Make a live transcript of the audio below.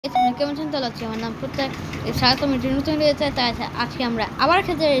কেমন শুনতে লাগছে? আমার নাম প্রত্যেক স্বাগতম নতুন রয়েছে। তাই আজকে আমরা আবার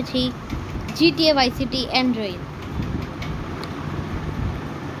খেলতে রয়েছি GTA ভাইস সিটি অ্যান্ড্রয়েড।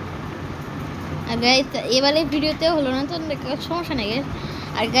 আর গাইস এবারে ভিডিওতে হলো না তো সমস্যা নেই গাইস।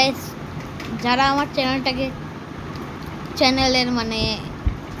 আর গাইস যারা আমার চ্যানেলের মানে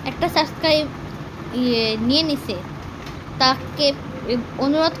একটা সাবস্ক্রাইব নিয়ে নিছে তাকে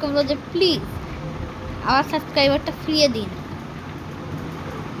অনুরোধ করবো যে প্লিজ আমার সাবস্ক্রাইবারটা ফিরিয়ে দিন।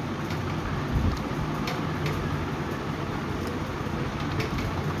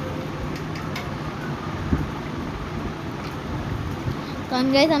 কারণ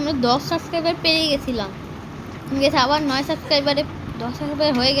গাইস আমরা 10 সাবস্ক্রাইবার পেয়ে গেছিলাম, গেছে আবার 9 সাবস্ক্রাইবারে 10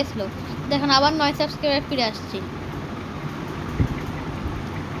 সাবস্ক্রাইবার হয়ে গেছিলো, দেখুন আবার 9 সাবস্ক্রাইবার ফিরে আসছি।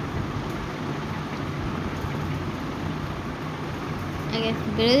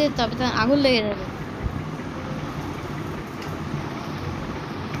 বেড়ে যেত তবে তো আগুন লেগে যাবে।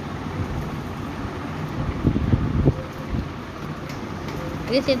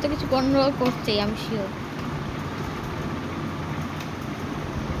 সে তো কিছু গন্ডগোল করছেই, আমি শিওর।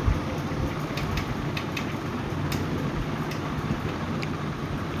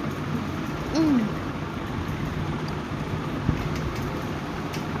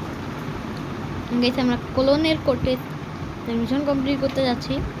 আমরা কলোনের কোর্টে মিশন কমপ্লিট করতে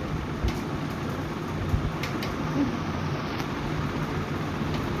যাচ্ছি।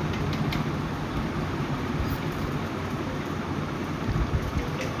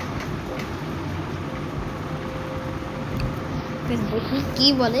 কি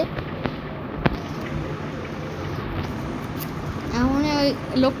বলে এমন ওই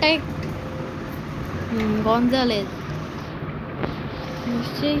লোকটাই গঞ্জালের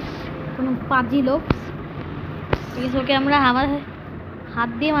নিশ্চয়ই কোনো পাজি লোক। ঠিক আছে, ওকে আমরা আমার হাত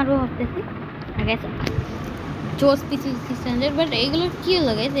দিয়ে মারবো ভাবতেছি। আগে জোস PCG 600, বাট এইগুলোর কী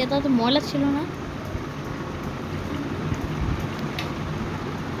হলো গাইস? এটা তো ময়লা ছিল না।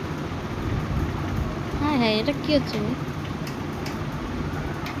 হ্যাঁ হ্যাঁ, এটা কী হচ্ছে?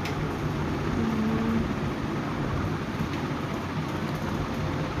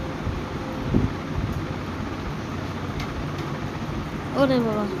 ওরে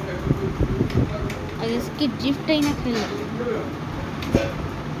বাবা, আগে কি ড্রিফটটাই না খেললো।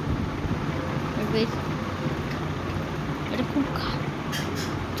 এটা খুব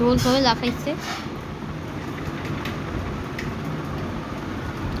জোরভাবে লাফাইছে।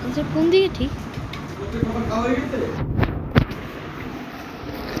 কোন দিকে ঠিক?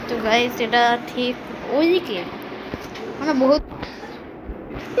 তো গাইস এটা ঠিক ওইদিকে, মানে বহুত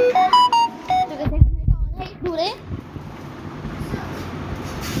দূরে।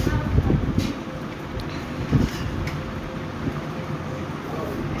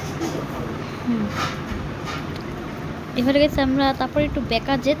 এবারে গেছে আমরা, তারপর একটু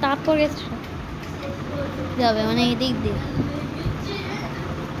বেকার যে তারপর গেছে যাবে মানে এদিক দিয়ে।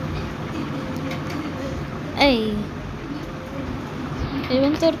 এই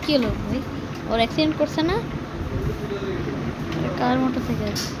এবং তোর কি হলো ভাই? ওর অ্যাক্সিডেন্ট করছে না? কার মোটর থেকে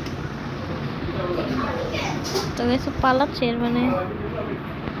তো গেছে পালাচ্ছে, এর মানে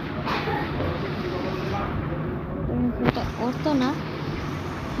ওর তো না।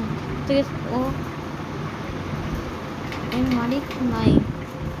 তো ও এর মালিক নাই,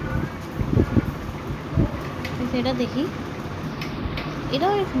 সেটা দেখি।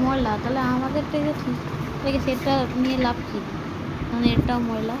 এটাও ময়লা, তাহলে আমাদের থেকে ঠিক আছে, এটা নিয়ে লাভ কি? মানে এটাও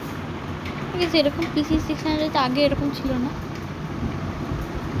ময়লা। ঠিক আছে, এরকম PC 600 আগে এরকম ছিল না।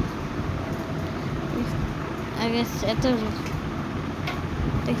 আগে এত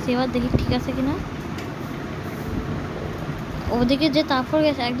দেখছি, এবার দেখি ঠিক আছে কিনা। ওদিকে যে তারপর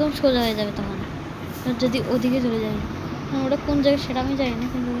গেছে একদম সোজা হয়ে যাবে তখন, যদি ওদিকে চলে যায়। ওটা কোন জায়গায় সেটা আমি জানি না,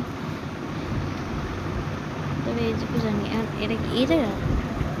 কিন্তু তবে এইটুকু জানি। আর এটা কি এই জায়গা?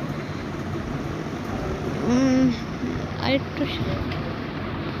 আর একটু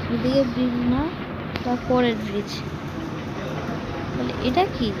এদিকে ব্রিজ না, তারপরের ব্রিজ। তাহলে এটা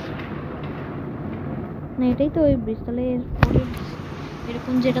কি না? এটাই তো ওই ব্রিজ। তাহলে এরপরে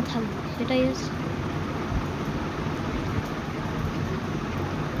এরকম যেটা থাকবে সেটাই আছে।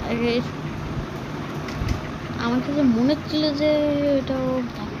 আমার কাছে মনে হচ্ছিল যে এটা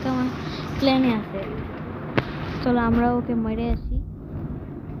ধাক্কা প্ল্যানে আছে। চলো আমরা ওকে মেরে আসি।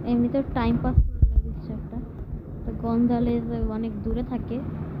 এমনিতে টাইম পাস করে লাগছে একটা, তো গঞ্জালে অনেক দূরে থাকে।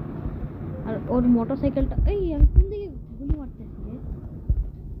 আর ওর মোটর সাইকেলটা, এই আমি কোন দিকে গুলি মারতেছি?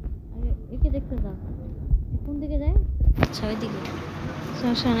 একে দেখতে যাও, কোন দিকে যায়? আচ্ছা ওই দিকে,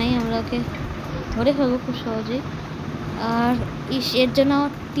 সমস্যা নাই, আমরা ওকে ধরে ফেলবো খুব সহজেই। আর এর জন্য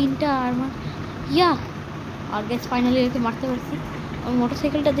আমার 3টা আর্মার আর গ্যাস ফাইনালি ওকে মারতে পারছি। ওর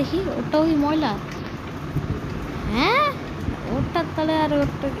মোটরসাইকেলটা দেখি, ওটাও কি ময়লা? হ্যাঁ, ওরটা তাহলে আর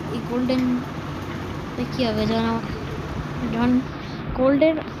ওরটা এই গোল্ডেন কী হবে? যখন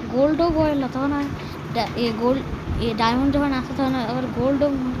গোল্ডও ময়লা তখন আর গোল্ড ডায়মন্ড যখন আসে তখন আবার গোল্ডও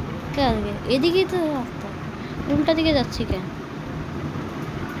কে আসবে? এদিকেই তো রাস্তা, উল্টা দিকে যাচ্ছি কেন?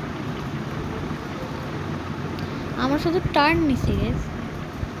 আমরা শুধু টার্ন নিছি গেস।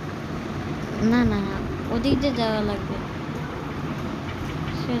 না না না, ওদিক দিয়ে যাওয়া লাগবে,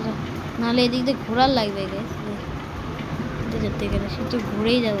 সেটা নাহলে এদিক দিয়ে ঘোরার লাগবে গেস। যেতে গেলে সে তো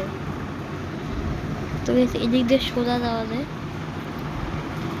ঘুরেই যাবে। তো গেস এদিক দিয়ে সোজা যাওয়া যায়।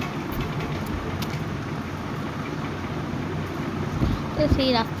 তো সেই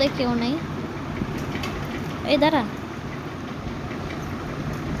রাস্তায় কেউ নেই। এই দাঁড়া,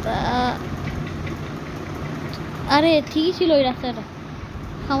 আরে ঠিকই ছিল ওই রাস্তাটা,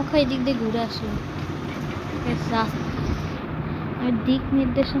 খামোখা এদিক দিয়ে ঘুরে আসলো। দিক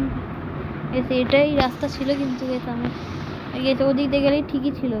নির্দেশন এটাই রাস্তা ছিল, কিন্তু গেছে আমি গেছে ওদিক দিয়ে গেলেই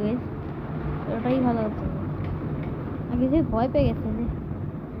ঠিকই ছিল গেছ, ওটাই ভালো হতো। আগে যে ভয় পেয়ে গেছে যে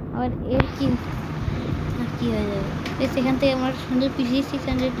আবার এর কি কী হয়ে যাবে। সেখান থেকে আমরা সুন্দর PCG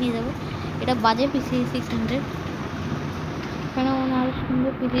 600 নিয়ে যাবো। এটা বাজে PCG 600, কেন মনে আরও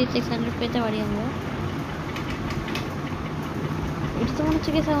সুন্দর PCG 600 পেতে পারি আমরা। এটা তো মনে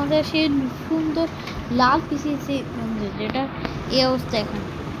হচ্ছে গেছে আমাদের সেই সুন্দর লাল PCG 600, যেটা এই অবস্থা এখন।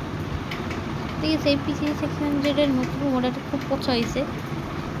 ঠিক আছে, এই PCG 600 নতুন মডেলটা খুব পছন্দ হয়েছে,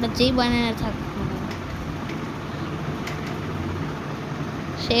 ওটা যেই বানানো থাক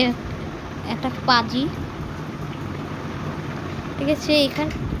সে একটা পাজি। ঠিক আছে,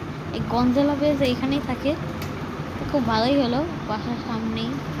 এখানে এই গঞ্জালা বেস এখানেই থাকে, খুব ভালোই হলো, বাসার সামনেই।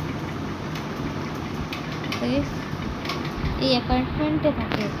 এই অ্যাপার্টমেন্টে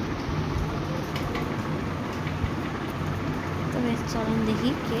থাকে। তো বেশ চলেন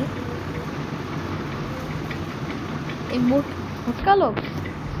দেখি কে এই মোটকা লোক।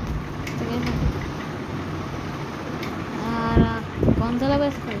 আর গঞ্জালা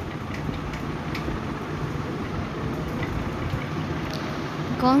বেস করে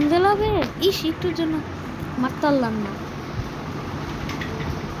গঞ্জালা বেস ইস একটুর জন্য মারতে পারলাম না।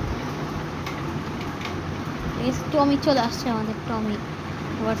 টমি চলে আসছে, আমাদের টমি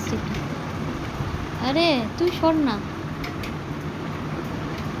ভার্সিটি। আরে তুই সর না,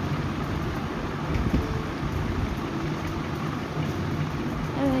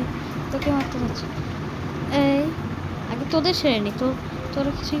 তোকে মারতে যাচ্ছে। এই আগে তোদের সেরে নি,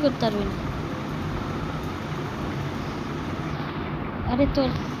 তোরা কিছুই করতে পারবি না। আরে তোর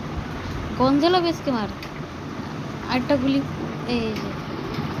গঞ্জালা বেসকে মার, আরেকটা গুলি। এই যে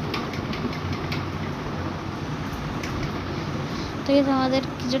ঠিক আছে, আমাদের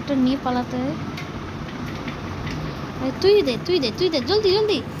কিছু একটা নিয়ে পালাতে হয়। তুই দে জলদি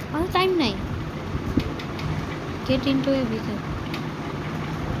জলদি, আমাদের টাইম নাই। গেট ইনটু এ ভিতর।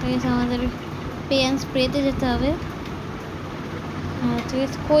 ঠিক আছে, আমাদের পে অ্যান্ড স্প্রেতে যেতে হবে। ঠিক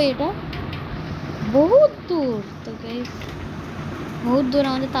আছে, কই এটা? বহুত দূর। তো বহুত দূর,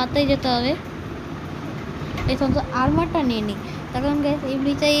 আমাদের তাড়াতাড়ি যেতে হবে। এই তো আর্মারটা নিয়ে নিই, তখন গ্যাস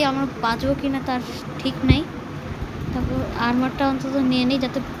এমনিতেই আমার বাঁচবো কিনা তার ঠিক নাই। তারপর আর্মারটা অন্তত নিয়ে নিই,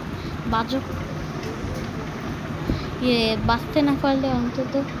 যাতে বাঁচতে না পারলে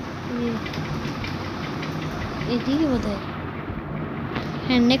অন্তত এদিকে বোধ হয়।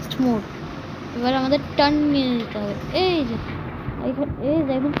 হ্যাঁ, নেক্সট মোড। এবার আমাদের টার্ন নিয়ে নিতে হবে। এই যে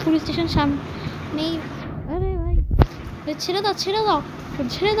এখন পুলিশ স্টেশন সামনেই। আরে ভাই ছেড়ে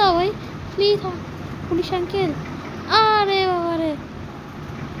দাও ভাই প্লিজ, পুলিশ আঙ্কেল। আরে বাবারে,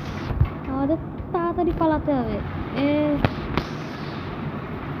 আমাদের তাড়াতাড়ি পালাতে হবে।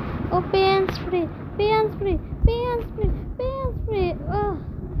 ও পেন স্প্রে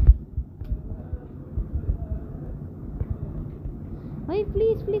ভাই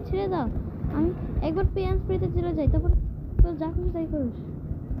প্লিজ ছেড়ে দাও, আমি একবার পেন স্প্রেতে চলে যাই, তারপর তোর যা খুশি তাই করিস।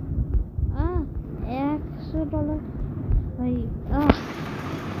 $100 ভাই,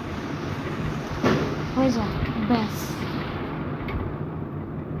 হয়ে যা ব্যাস।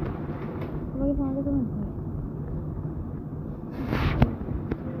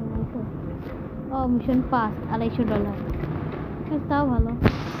 মিশন পাস, $250, তাও ভালো।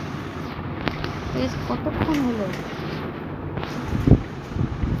 কতক্ষণ হলো?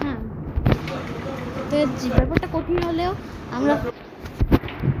 হ্যাঁ, তো ব্যাপারটা কঠিন হলেও আমরা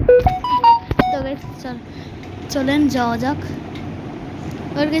চলেন যাওয়া যাক।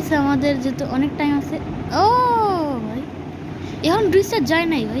 ওর কাছে আমাদের যেহেতু অনেক টাইম আছে। ও ভাই, এখন রিসার্চ যায়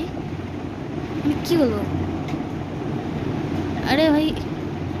নাই ভাই, আমি কি বলবো। আরে ভাই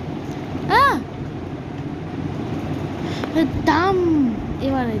দাম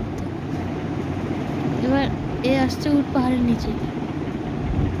এবার এবার এ আসছে উট পাহাড়ের নিচে,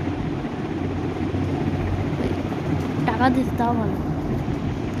 টাকা দিচ্ছে তাও ভালো।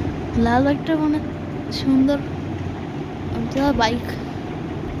 লাল বাইকটা মানে সুন্দর বাইক,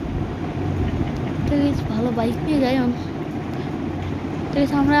 ঠিক আছে ভালো বাইক নিয়ে যাই। ঠিক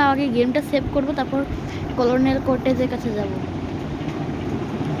আছে আমরা আগে গেমটা সেভ করবো, তারপর কলোনিয়াল কোর্টেজের কাছে যাব।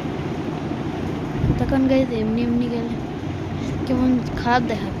 তখন গাইজ এমনি এমনি গেলে কেমন খারাপ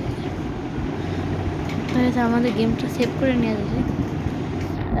দেখাবে। ঠিক আছে আমাদের গেমটা সেভ করে নিয়ে যাচ্ছে।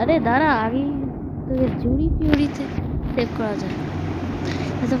 আরে দাঁড়া আগে তোকে জুড়ি ফিউড়িতে সেভ করা যায়।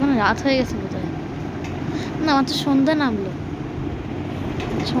 তখন রাত হয়ে গেছে বোধহয়, না আমার তো সন্ধ্যা নামলো,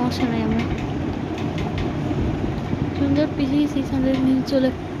 সমস্যা নেই। আমরা সুন্দর PCG 600 নিয়ে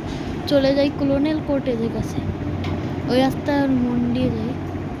চলে যাই কলোনিয়াল কোর্টেজের কাছে। ওই রাস্তার মন দিয়ে যাই।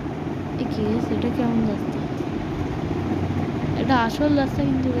 কি এটা কেমন রাস্তা? এটা আসল রাস্তা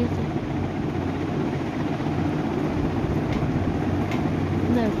কিন্তু রয়েছে।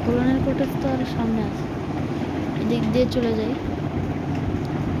 দেখ কলোনিয়াল কোর্টেজ তো আর সামনে আছে, এদিক দিয়ে চলে যাই।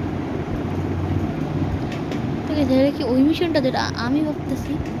 ঠিক আছে এটা কি ওই মিশনটা যেটা আমি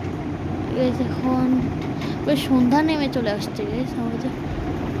ভাবতেছি? ঠিক আছে এখন ওই সন্ধ্যা নেমে চলে আসছে গাইস, আমাদের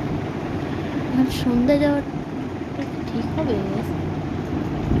এখন সন্ধ্যা যাওয়ার ঠিক হবে গাইস।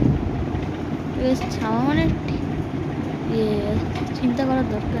 ঠিক আছে ছাওয়া মানে চিন্তা করার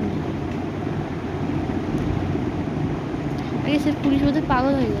দরকার নেই। ঠিক আছে পুলিশ বোধহয়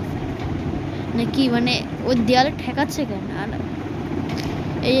পাগল হয়ে গেছে নাকি, মানে ওই দেয়ালে ঠেকাচ্ছে কেন? আর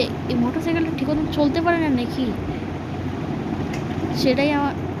এই মোটর সাইকেলটা ঠিক মতো চলতে পারে না নাকি, সেটাই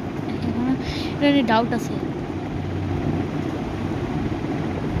আমার এখন এটা ডাউট আছে।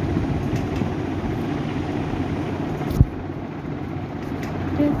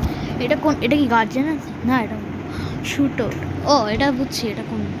 এটা কোন, এটা কি গার্জিয়ান আছে? না এটা শুটার। ও এটা বুঝছি, এটা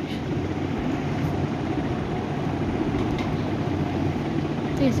কোন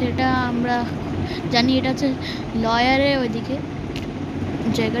ঠিক আছে এটা আমরা জানি। এটা হচ্ছে লয়ারের ওইদিকে,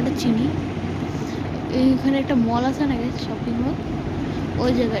 জায়গাটা চিনি। এইখানে একটা মল আছে না গেছে, শপিং মল,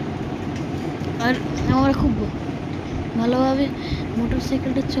 ওই জায়গায়। আর আমরা খুব ভালোভাবে মোটর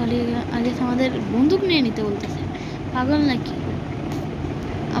সাইকেলটা চালিয়ে আগে আমাদের বন্দুক নিয়ে নিতে বলতেছে, পাগল নাকি?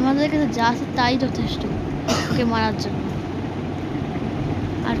 আমাদের কাছে যা আছে তাই যথেষ্ট ওকে মারার জন্য,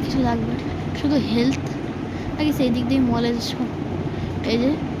 আর কিছু লাগবে শুধু হেলথ। আগে সেই দিক দিয়ে মলের সব এই যে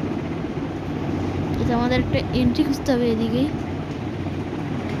এটা আমাদের একটা এন্ট্রি খুঁজতে হবে এদিকেই,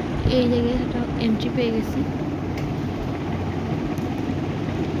 এই জায়গায় একটা এন্ট্রি পেয়ে গেছি।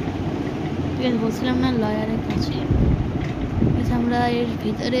 ঠিক আছে বলছিলাম না লয়ারের কাছে। আমরা এর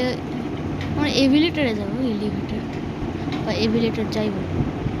ভিতরে আমরা এভিলেটারে যাবো, এলিভেটার বা এভিলেটার যাই বলবো।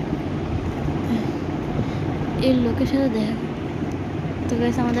 এর লোকের সাথে দেখা, তো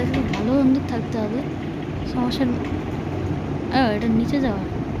গাইস আমাদের একটু ভালো বন্দুক থাকতে হবে, সমস্যা। এটা নিচে যাওয়া,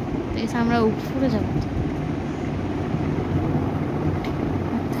 গাইস আমরা উপরে যাবো।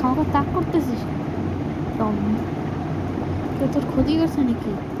 আমাকে তাক করতেছিস তো, তোর ক্ষতি করছে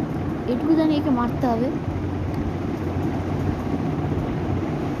নাকি? এটুকু জানি একে মারতে হবে।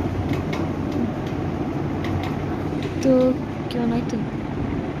 তো কেউ নাই তো,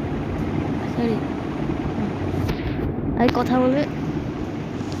 সরি আরে কথা বলবে।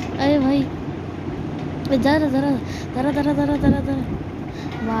 আরে ভাই দাঁড়া দাঁড়া দাঁড়া দাঁড়া দাঁড়া দাঁড়া দাঁড়া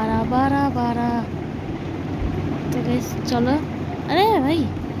বাড়া বাড়া বাড়া। তো গাইস চলো, আরে ভাই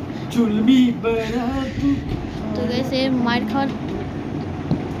তো গাইস এর মাইর খাওয়ার,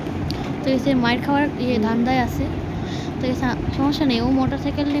 তো গাইস মাইর খাওয়ার ধান্দায় আছে। তো গাইস সমস্যা নেই, ও মোটর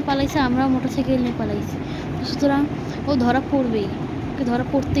সাইকেল নিয়ে পালাইছে, আমরাও মোটর সাইকেল নিয়ে পালাইছি, সুতরাং ও ধরা পড়বেই, ওকে ধরা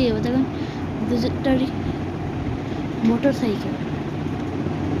পড়তেই হবে। দেখুন দুটারই মোটর সাইকেল।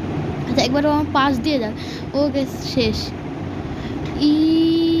 আচ্ছা একবার ও আমার পাশ দিয়ে যাক, ও গেছে শেষ।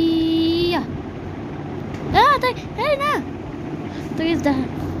 ইয়া তাই এই না, তো গেছে দেখা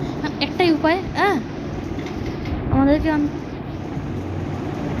একটাই উপায়, আমাদেরকে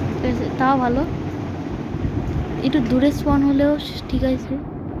তাও ভালো একটু দূরে স্পন হলেও ঠিক আছে।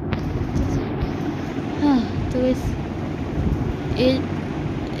 তো গেছে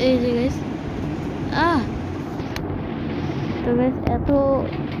এই যে গেছে তো গেছে এত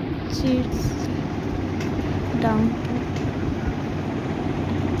চিটস ডাউন,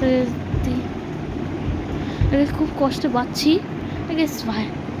 তো খুব কষ্টে পাচ্ছি। ভাই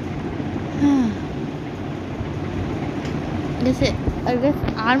গেছে আর গেছে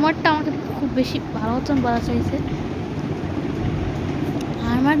আর্মারটা আমাকে খুব বেশি ভালো মতন বাড়া চাইছে।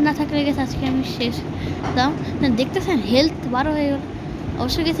 আর্মার না থাকলে গেছে আজকে আমি শেষ দাম না। দেখতেছেন হেলথ 12 হয়ে গেল,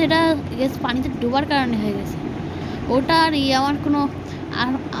 অবশ্য গেছে এটা গেছে পানিতে ডোবার কারণে হয়ে গেছে। ও ওটা আর আমার কোনো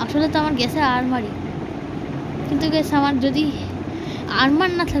আসলে তো আমার গ্যাসে আরমারি, কিন্তু গ্যাস আমার যদি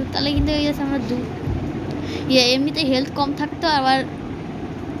আর্মার না থাকতো তাহলে কিন্তু গ্যাস আমার এমনিতে হেলথ কম থাকতো, আবার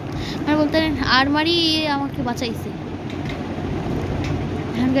বলতে আরমারি আমাকে বাঁচাইছে।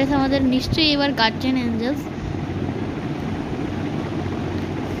 এখন গ্যাস আমাদের নিশ্চয়ই এবার গার্জিয়ান এঞ্জেলস,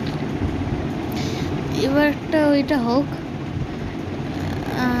 এবার একটা ওইটা হোক।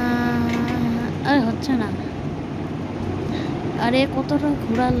 আরে হচ্ছে না, আরে কতটা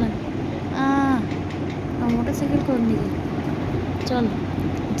ঘোরার লাগে। মোটর সাইকেল কোন দিকে, চল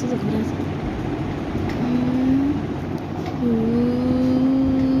হচ্ছে তো ঘুরে আসি।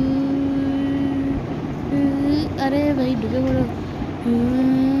 আরে ভাই ঢুকে পড়ো।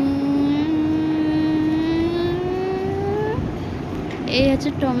 এই হচ্ছে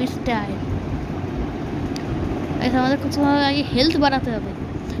টমি স্টাইল। আমাদের কোথাও আগে হেলথ বাড়াতে হবে,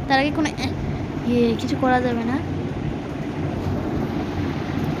 তার আগে কোনো কিছু করা যাবে না,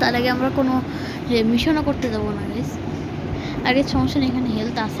 তার আগে আমরা কোনো মিশনও করতে যাবো না গাইস। আগে সমস্যা নেই, এখানে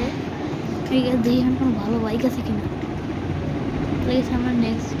হেলথ আছে, ঠিক আছে। দেখি এখানে কোনো ভালো বাইক আছে কিনা, ঠিক আছে আমরা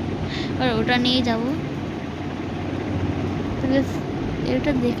নেক্সট আর ওটা নিয়ে যাবো। ঠিক আছে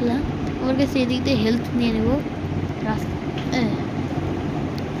এটা দেখলাম, ওর কাছে এদিক দিয়ে হেলথ নিয়ে নেবো রাস্তা।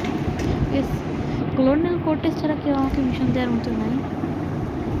 কলোনিয়াল কোর্টেজ ছাড়া কেউ আমাকে মিশন দেওয়ার মতো নাই।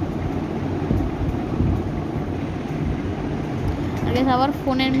 আগে আবার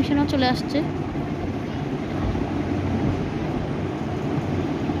ফোনের মিশনও চলে আসছে।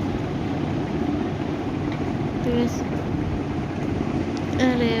 ঠিক আছে,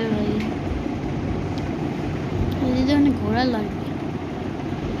 আরে ভাই যদি অনেক ঘোরা লাগবে।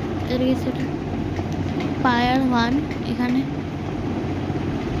 এর গেছে পায়ার 1 এখানে,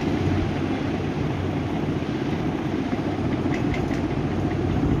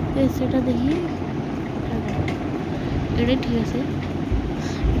 সেটা দেখি। এটাই ঠিক আছে,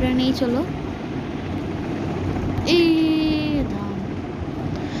 এটা নিয়ে চলো। এই দাম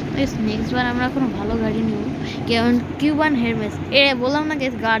নেক্সট বার আমরা কোনো ভালো গাড়ি নেব, কেমন কিউবান হেরমেস। বললাম না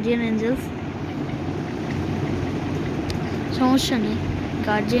গেস গার্জিয়ান এঞ্জেলস, সমস্যা নেই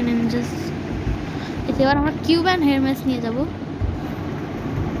গার্জিয়ান এঞ্জেলস। এবার আমরা কিউবান হেরমেস নিয়ে যাবো।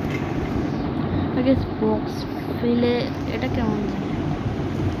 বক্স ফেলে এটা কেমন জানি,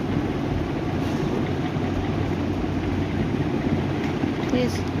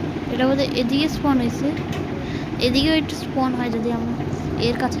 এটা বোধহয় এদিকে স্পন হয়েছে, এদিকেও একটু স্পন হয় যদি আমরা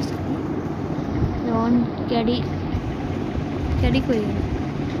এর কাছে থাকি। যেমন ক্যাডি করে গেল,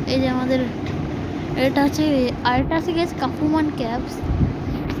 এই যে আমাদের এটা আছে, আরেকটা আছে গেছে কাপুমান ক্যাবস,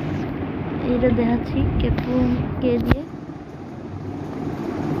 এইটা দেখাচ্ছি কেপুম কে দিয়ে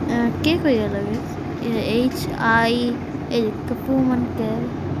কে কই গেল HI, এই কাপুমান ক্যাব।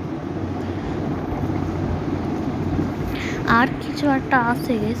 আর কিছু একটা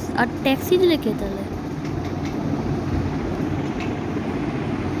আছে গেস, আর ট্যাক্সি দিলে কে তাহলে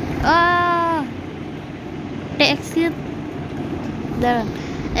ট্যাক্সি দাঁড়ান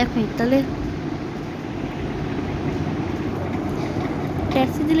 1 মিনিট, তাহলে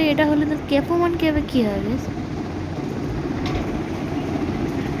ট্যাক্সি দিলে এটা হলে তো ক্যাপোমান ক্যাবে কী হয় গেস,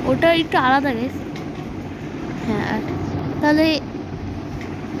 ওটা একটু আলাদা গেস। হ্যাঁ তাহলে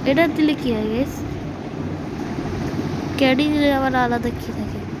এটা দিলে কী হয় গেস, ক্যাডি দিলে আবার আলাদা কী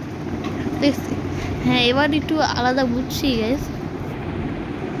থাকে দেখছি। হ্যাঁ এবার একটু আলাদা বুঝছি গেস।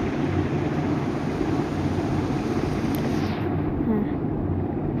 হ্যাঁ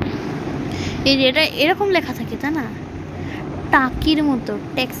এই যে এটা এরকম লেখা থাকে তাই না, টাকির মতো,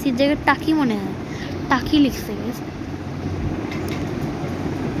 ট্যাক্সির জায়গায় টাকি মনে হয়, টাকি লিখছে গেস।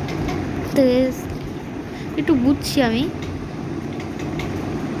 তো একটু বুঝছি আমি।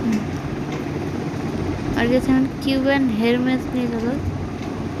 আর গেছে কিউবান হেরমেস নিয়ে যাবো।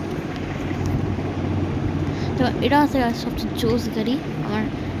 তো এটা আছে সবচেয়ে জোস গাড়ি আমার।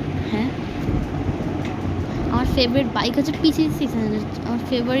 হ্যাঁ আমার ফেভারিট বাইক হচ্ছে PCG 600, আমার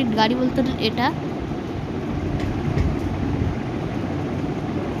ফেভারিট গাড়ি বলতে এটা।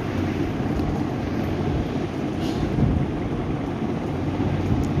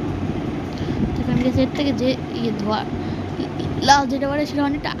 এর থেকে যে ধোয়া লাল যেটা বলে সেটা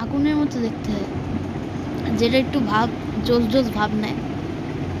অনেকটা আগুনের মতো দেখতে হয়, যেটা একটু ভাব জোস জোস ভাব নেয়।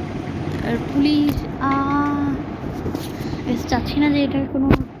 আর পুলিশ চাচ্ছি না যে এটার কোনো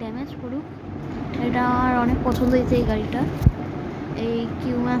ড্যামেজ করুক, এটা আমার অনেক পছন্দ হয়েছে এই গাড়িটা, এই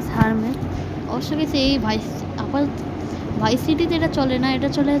কিউমাস হারমেস। অবশ্য গেছে এই আপাতত ভাইস সিটিতে এটা চলে না, এটা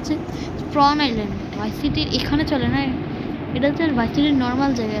চলে হচ্ছে স্প্রন আইল্যান্ড। ভাইস সিটির এখানে চলে না, এটা হচ্ছে ভাইস সিটির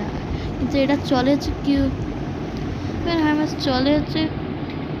নর্মাল জায়গা, কিন্তু এটা চলে হচ্ছে হারমেস চলে হচ্ছে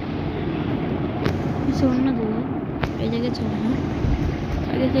কিছু অন্য জায়গায়। এই জায়গায় চলে না।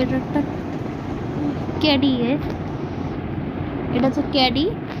 এটা একটা ক্যাডি, এটা হচ্ছে ক্যাডি।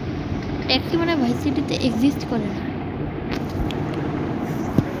 ট্যাক্সি মানে ভাইস সিটিতে এক্সিস্ট করে না।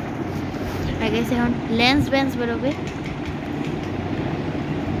 আগে এখন লেন্স ব্যান্স বেরোবে।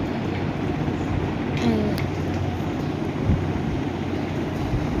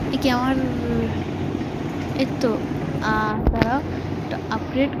 কি আমার এই তো তারা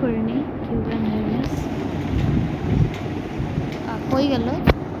আপগ্রেড করে নিই কিউবেন হেলমেটস। হয়ে গেল,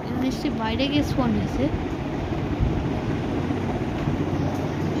 নিশ্চয়ই বাইরে গিয়ে স্পন হয়েছে।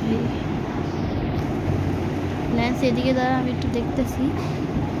 লেন্স এদিকে দ্বারা আমি একটু দেখতেছি।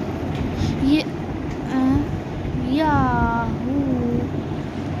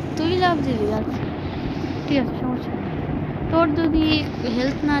 তুই লাভ দিবি, আচ্ছা ঠিক আছে, সমস্যা নেই। তোর যদি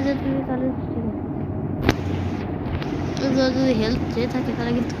হেলথ না যেতে তাহলে তোর যদি হেলথ যেয়ে থাকে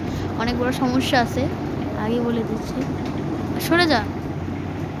তাহলে কিন্তু অনেক বড় সমস্যা আছে, আগে বলে দিচ্ছি। সরে যা,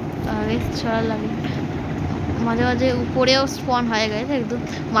 আগে সরা লাগে। মাঝে মাঝে উপরেও স্পন হয়ে গেছে, একদম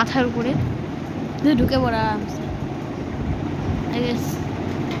মাথার উপরে ঢুকে পড়া আরামসে।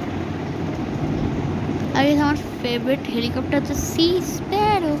 আগে আমার ফেভারিট হেলিকপ্টার হচ্ছে সি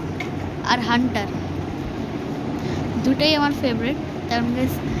স্প্যারো আর হান্টার, দুটাই আমার ফেভারিট। কারণ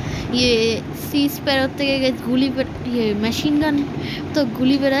ইয়ে সি স্প্যারোর থেকে গুলি মেশিন গান তো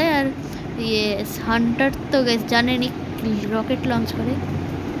গুলি বেরোয়, আর ইয়ে হান্টার তো জানেনি রকেট লঞ্চ করে।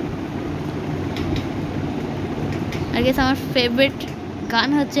 আর আমার ফেভারিট গান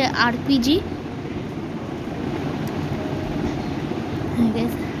হচ্ছে আরপিজি।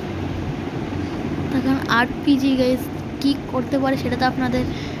 তখন আরপিজি গাইস কি করতে পারে সেটা তো আপনাদের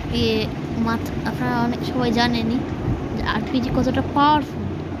ইয়ে আপনারা অনেক সবাই জানেনই যে আরপিজি কতটা পাওয়ারফুল।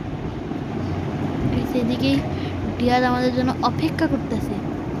 সেদিকেই ডিয়াজ আমাদের জন্য অপেক্ষা করতেছে,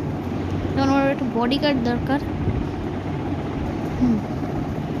 যেমন আমার একটা বডিগার্ড দরকার।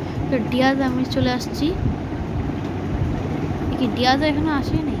 তো ডিয়াজ আমি চলে আসছি। কি ডিয়াজ এখনো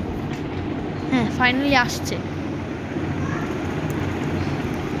আসেনি? হ্যাঁ, ফাইনালি আসছে।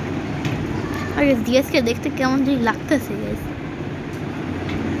 আর ডিয়াজকে দেখতে কেমন যদি লাগতেছে গাইস।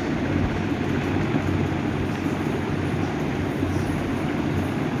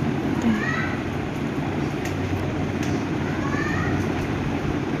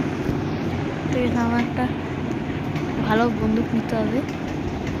 আমার একটা ভালো বন্দুক নিতে হবে।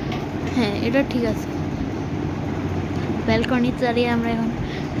 হ্যাঁ, এটা ঠিক আছে। ব্যালকনিতে দাঁড়িয়ে আমরা এখন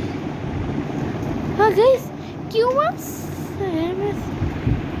গাইস কিউমাস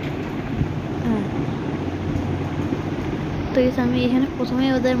তো আমি এখানে প্রথমে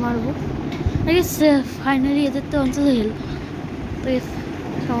ওদের মারবো। ফাইনালি এদের তো অন্তত হেল। তো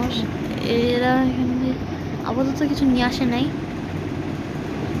সমস্যা, এরা এখানে আপাতত কিছু নিয়ে আসে নাই।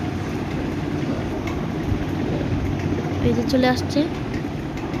 এই যে চলে আসছে,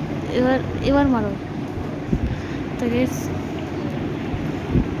 এবার মারো। তো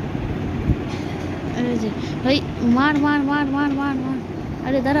ভাই মার মার মার মার মার মার,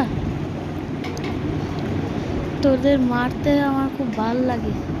 আরে দাঁড়া, তোদের মারতে আমার খুব ভালো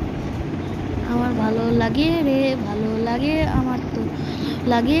লাগে। আমার ভালো লাগে রে, ভালো লাগে আমার তো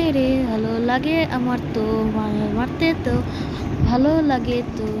লাগে রে, ভালো লাগে আমার তো মারতে তো ভালো লাগে,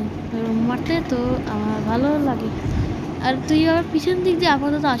 তো মারতে তো আমার ভালো লাগে। আর তুই আবার পিছন দিক দিয়ে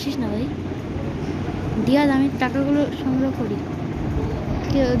আপাতত আসিস না ভাই। ডিয়াজ আমি টাকাগুলো সংগ্রহ করি।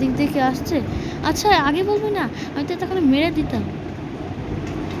 কে ওদিক দিয়ে কে আসছে? আচ্ছা আগে বলবি না, আমি তো তখন মেরে দিতাম।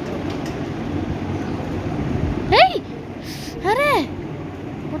 এই আরে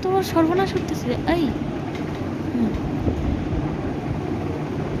কত বড় সর্বনাশ করতেছে। এই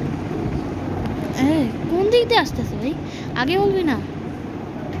কোন দিক দিয়ে আসতেছে ভাই? আগে বলবি না।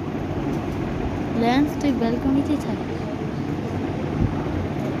 ল্যান্স তুই ব্যালকনিতেই থাক।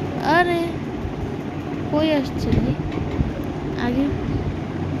 আরে কই আসছে ভাই? আগে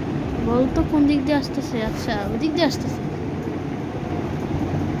বলতো কোন দিক দিয়ে আসতেছে। আচ্ছা ওদিক দিয়ে আসতেছে।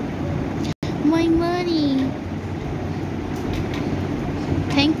 মাই মানি,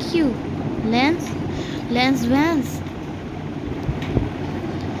 থ্যাংক ইউ ল্যান্স ভ্যান্স।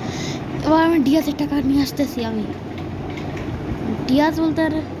 এবার আমি ডিয়াজের টাকা নিয়ে আসতেছি। আমি ডিয়াজ বলতে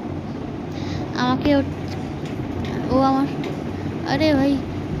আর আমাকে ও আমার, আরে ভাই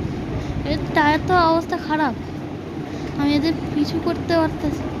এর টায়ার তো অবস্থা খারাপ, আমি এদের পিছু করতে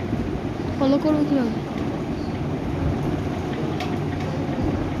পারতেছি। ফলো করবো কীভাবে?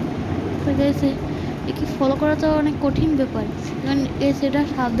 একে ফলো করা তো অনেক কঠিন ব্যাপার, কারণ সেটা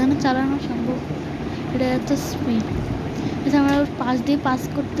সাবধানে চালানো সম্ভব। এটা এত স্পিড, আমরা পাশ দিয়ে পাস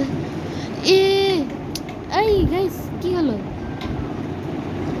করতে। এই গাইস কি হলো?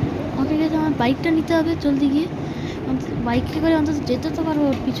 আমাকে গেছে আমার বাইকটা নিতে হবে জলদি গিয়ে। বাইকে করে অন্তত যেতে তো পারবো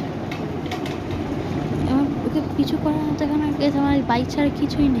ওর পিছু। ওকে পিছু করার মতো এখানে আমার বাইক ছাড়া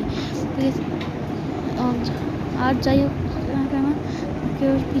কিছুই নেই, ঠিক আছে। আর যাই হোক কেন ওকে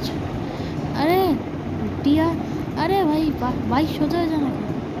ওর পিছু, আরে ডিয়া, আরে ভাই বাইক সোজা হয়ে যায় না,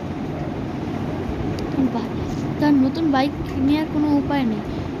 তার নতুন বাইক নেওয়ার কোনো উপায় নেই।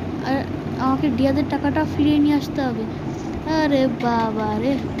 আর আমাকে ডিয়াদের টাকাটা ফিরিয়ে নিয়ে আসতে হবে। আরে বাবা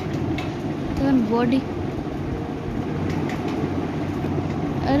রে, তখন বডি,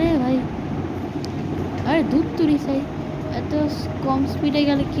 আরে ভাই, আরে দুধ তুলি চাই, এত কম স্পিডে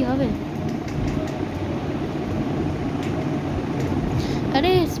গেলে কি হবে?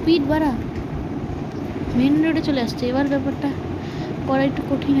 আরে স্পিড বাড়া, মেন রোডে চলে আসছে, এবার ব্যাপারটা করা একটু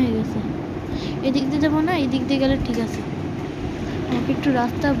কঠিন হয়ে গেছে। এদিক দিয়ে যাবো না, এদিক দিয়ে গেলে ঠিক আছে। আমাকে একটু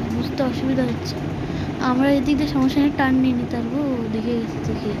রাস্তা বুঝতে অসুবিধা হচ্ছে। আমরা এদিক দিয়ে সমস্যা নেই, টার্ন নিয়ে নিতে পারবো। দেখে গেছি,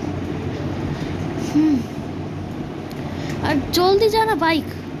 দেখে গেছি। আর জলদি যা না বাইক,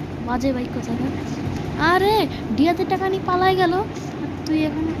 বাজে বাইক কোথায়। আরে ডিয়াতে টাকা নিয়ে পালাই গেল, তুই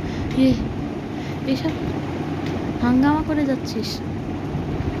এখন এসব হাঙ্গামা করে যাচ্ছিস।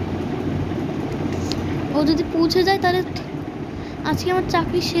 ও যদি পৌঁছে যায় তাহলে আজকে আমার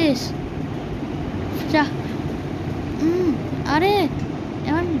চাকরি শেষ। যা। আরে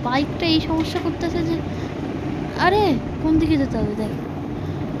এখন বাইকটা এই সমস্যা করতেছে যে, আরে কোন দিকে যেতে হবে দেখ,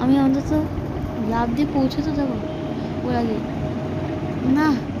 আমি অন্তত লাভ দিয়ে পৌঁছে তো যাবো ওর আগে। না,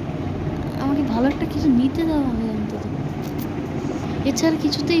 আমাকে ভালো একটা কিছু নিতে দেওয়া হবে অন্তত, এছাড়া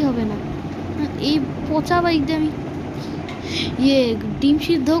কিছুতেই হবে না। এই পচা বাইক দিয়ে আমি ডিম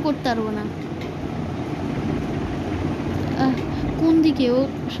সিদ্ধও করতে পারবো না। কোন দিকে? ও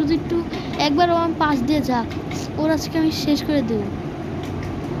শুধু একটু একবার ও আমার পাশ দিয়ে যাক, ওর আজকে আমি শেষ করে দেবো।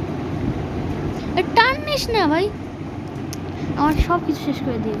 টান নিস না ভাই, আমার সব কিছু শেষ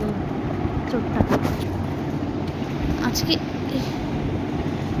করে দিয়ে গেল চোটটা আজকে।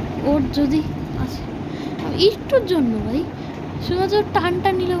 ওর যদি আছে একটুর জন্য ভাই, শুধুমাত্র টানটা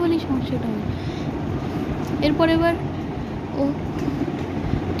নিলে বলেই সমস্যাটা হবে। এরপর এবার ও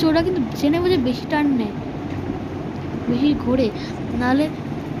চোরা কিন্তু জেনে বুঝে বেশি টান নেয়, বেশি ঘোরে, নাহলে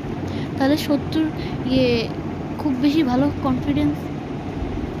তাহলে শত্রুর খুব বেশি ভালো কনফিডেন্স,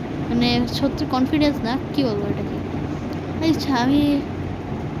 মানে শত্রুর কনফিডেন্স না, কি বলবো এটাকে, আচ্ছা আমি,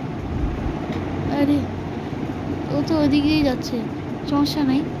 আরে ও তো ওদিকেই যাচ্ছে, সমস্যা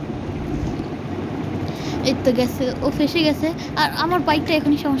নাই। এই তো গেছে, ও ফেসে গেছে, আর আমার বাইকটা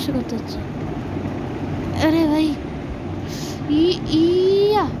এখনই সমস্যা করতে হচ্ছে। আরে ভাই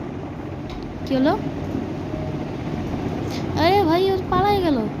ইয়া কি হলো? আরে ভাই ও পালাই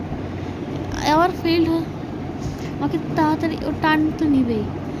গেল, আবার ফেল্ড হয়ে। আমাকে তাড়াতাড়ি ও টার্ন তো নিবেই,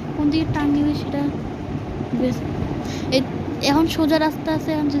 কোন দিকে টার্ন নিবে সেটা বেশ। এখন সোজা রাস্তা আছে,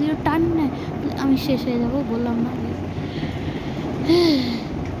 এখন যদি ও টার্ন নেয় আমি শেষ হয়ে যাবো, বললাম না।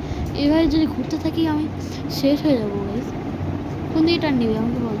 এভাবে যদি ঘুরতে থাকি আমি শেষ হয়ে যাবো গাইস। কোন দিকে টার্ন নিবে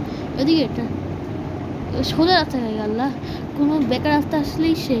আমাকে বল? ওদিকে এটা সোজা রাস্তা হয়ে গেল, কোনো বেকার রাস্তা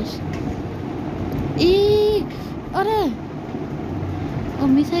আসলেই শেষ। আরে ও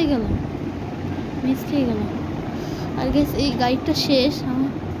মিস হয়ে গেল, মিস খেয়ে গেল। আর গেস এই গাড়িটা শেষ,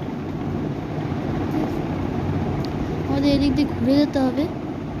 আমাদের এদিক দিয়ে ঘুরে যেতে হবে।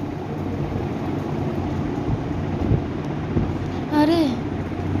 আরে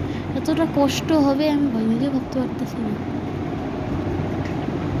এতটা কষ্ট হবে আমি নিজে ভাবতে পারতেছি না।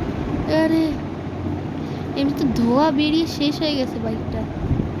 আরে এমনি তো ধোয়া বেরিয়ে শেষ হয়ে গেছে বাইকটা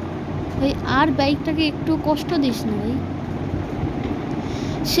ভাই, আর বাইকটাকে একটু কষ্ট দিস না ভাই।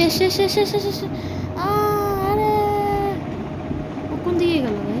 শেষ শেষ শেষ শেষ শেষ। আরে ও কোন দিকে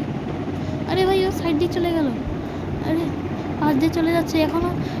গেল ভাই? আরে ভাই ও সাইড দিয়ে চলে গেল, আরে পাশ দিয়ে চলে যাচ্ছে, এখনো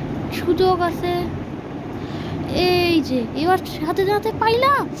সুযোগ আছে। এই যে এবার হাতে নাতে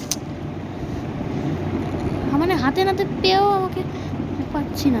পাইলাম, মানে হাতে নাতে পেয়েও আমাকে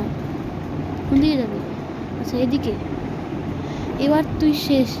পাচ্ছি না। কোন দিকে যাবে? আচ্ছা এদিকে, এবার তুই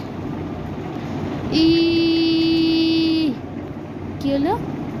শেষ। কি হলো?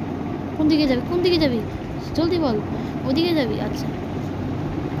 কোন দিকে যাবি? কোন দিকে যাবি জলদি বল। ওদিকে যাবি? আচ্ছা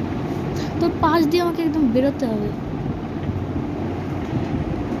তোর পাশ দিয়ে আমাকে একদম বেরোতে হবে।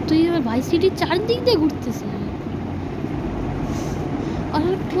 তুই এবার ভাই সিটির চারদিক দিয়ে ঘুরতেছিস,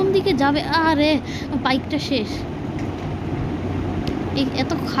 আসলে কোন দিকে যাবে? আরে বাইকটা শেষ, এই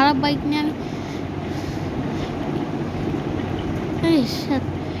এত খারাপ বাইক নিয়ে আমি,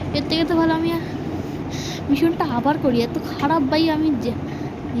 এর থেকে তো ভালো আমি মিশনটা আবার করি। এত খারাপ বাইক আমি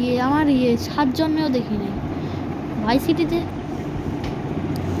আমার 7 জন্মেও দেখি নাই ভাই সিটিতে।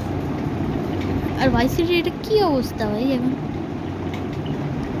 আর ভাই সিটির এটা কি অবস্থা ভাই এখন,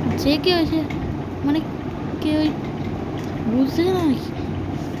 যে কেউ এসে মানে কেউ বুঝছে না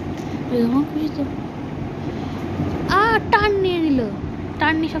এরকম খুশি তো টার্ন নিয়ে নিল,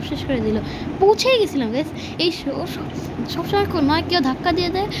 টার্ন নিয়ে সব শেষ করে দিল। পৌঁছেই গেছিলাম গাইস। এই সবসময় নয় কেউ ধাক্কা দিয়ে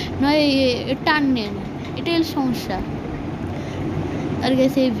দেয়, নয় টার্ন নিয়ে নেয়, এটাই হলো সমস্যা। আর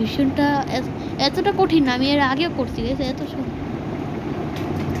গাইস এই ভীষণটা এতটা কঠিন না, আমি এর আগেও করছি গাইস। এত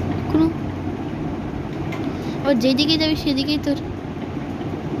কোনো আর যেদিকে যাবি সেদিকেই তোর,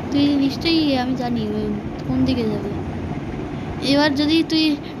 তুই নিশ্চয়ই, আমি জানি কোন দিকে যাবে। এবার যদি তুই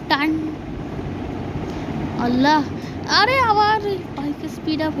টার্ন, আল্লাহ, আরে আবার বাইকে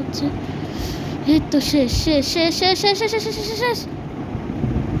স্পিড আপ হচ্ছে। এই তো শেষ শেষ শেষ শেষ শেষ শেষ শেষ শেষ শেষ।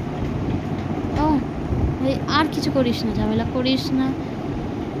 ও আর কিছু করিস না, ঝামেলা করিস না।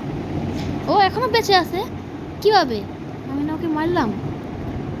 ও এখনো বেঁচে আছে কিভাবে? আমি না ওকে মারলাম।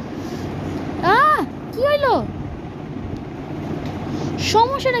 কি হইলো?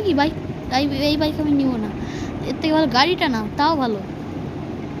 সমস্যাটা কি বাইক? এই বাইক আমি নিব না, এর থেকে ভালো গাড়িটা না, তাও ভালো।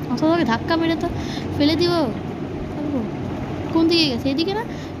 অথবা ধাক্কা মেরে তো ফেলে দিব। কোন দিকে গেছে? এদিকে না,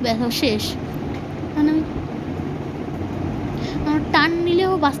 ব্যাস শেষ। মানে আমি আমার টার্ন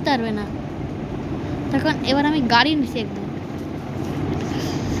নিলেও বাঁচতে পারবে না তখন। এবার আমি গাড়ি নিছি একদম।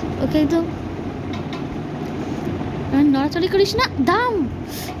 ওকে একদম নড়াচড়ি করিস না, দাম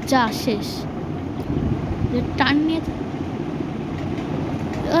যা শেষ। টার্ন নিয়ে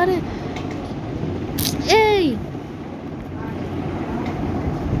আরে এই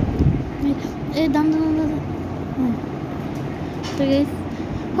দাম দাম দাম। তো গাইস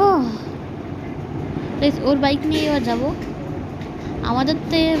ওর বাইক নিয়ে এবার যাবো। আমাদের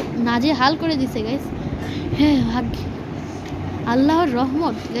তো নাজে হাল করে দিছে গাইস। হ্যাঁ ভাগ্য, আল্লাহর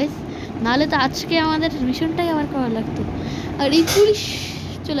রহমত গাইস, নাহলে তো আজকে আমাদের মিশনটাই আবার করা লাগতো। আর এই পুলিশ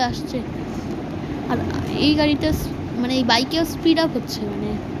চলে আসছে, আর এই গাড়িতে মানে এই বাইকেও স্পিড আপ হচ্ছে,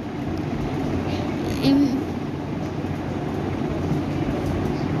 মানে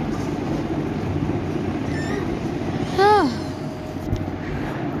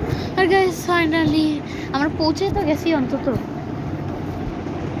আর গাইস ফাইনালি আমরা পৌঁছে তো গেছি অন্তত।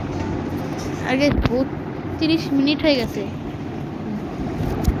 আর গাইস 30 মিনিট হয়ে গেছে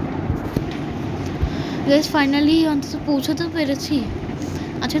গাইস, ফাইনালি অন্তত পৌঁছাতে পেরেছি।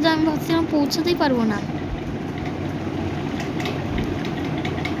 আচ্ছা তো আমি ভাবছিলাম পৌঁছাতেই পারবো না।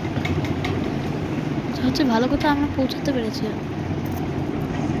 হচ্ছে ভালো কথা, আমরা পৌঁছাতে পেরেছি,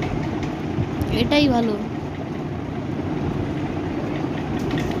 এটাই ভালো।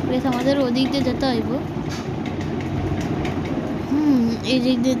 আমাদের ওদিক দিয়ে যেতে হইব। এই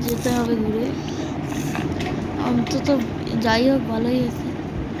দিক দিয়ে যেতে হবে ঘুরে। অন্তত যাই হোক ভালোই আছে।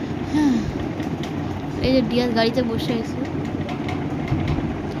 হ্যাঁ এই যে ডিয়ার গাড়িতে বসে আছে।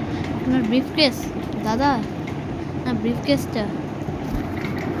 আপনার ব্রিফকেস দাদা, না ব্রিফকেসটা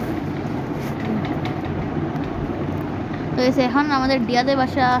তো এখন আমাদের ডিয়াদের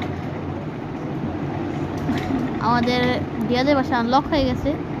বাসা, আনলক হয়ে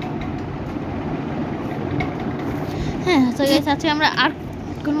গেছে। হ্যাঁ তো গাইস আজকে আমরা আর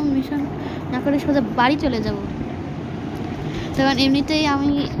কোনো মিশন না করে সোজা বাড়ি চলে যাব। তখন এমনিতেই আমি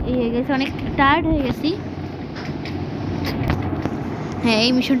অনেক টায়ার্ড হয়ে গেছি। হ্যাঁ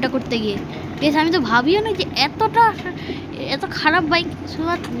এই মিশনটা করতে গিয়ে গেছে, আমি তো ভাবিও না যে এত খারাপ বাইক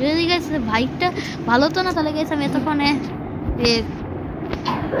সোজা যদি গেছে। বাইকটা ভালো তো না, তাহলে গেছে আমি এতক্ষণে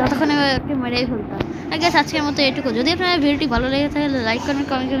মেরেই ফেলতাম। আর গেছে আজকের মতো এটুকু। যদি আপনার ভিডিওটি ভালো লেগে থাকে লাইক করবেন,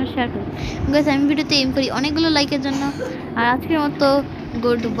 কমেন্ট করবেন, শেয়ার করবেন। গেছে আমি ভিডিওতে এম করি অনেকগুলো লাইকের জন্য। আর আজকের মতো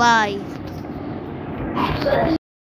গুড বাই।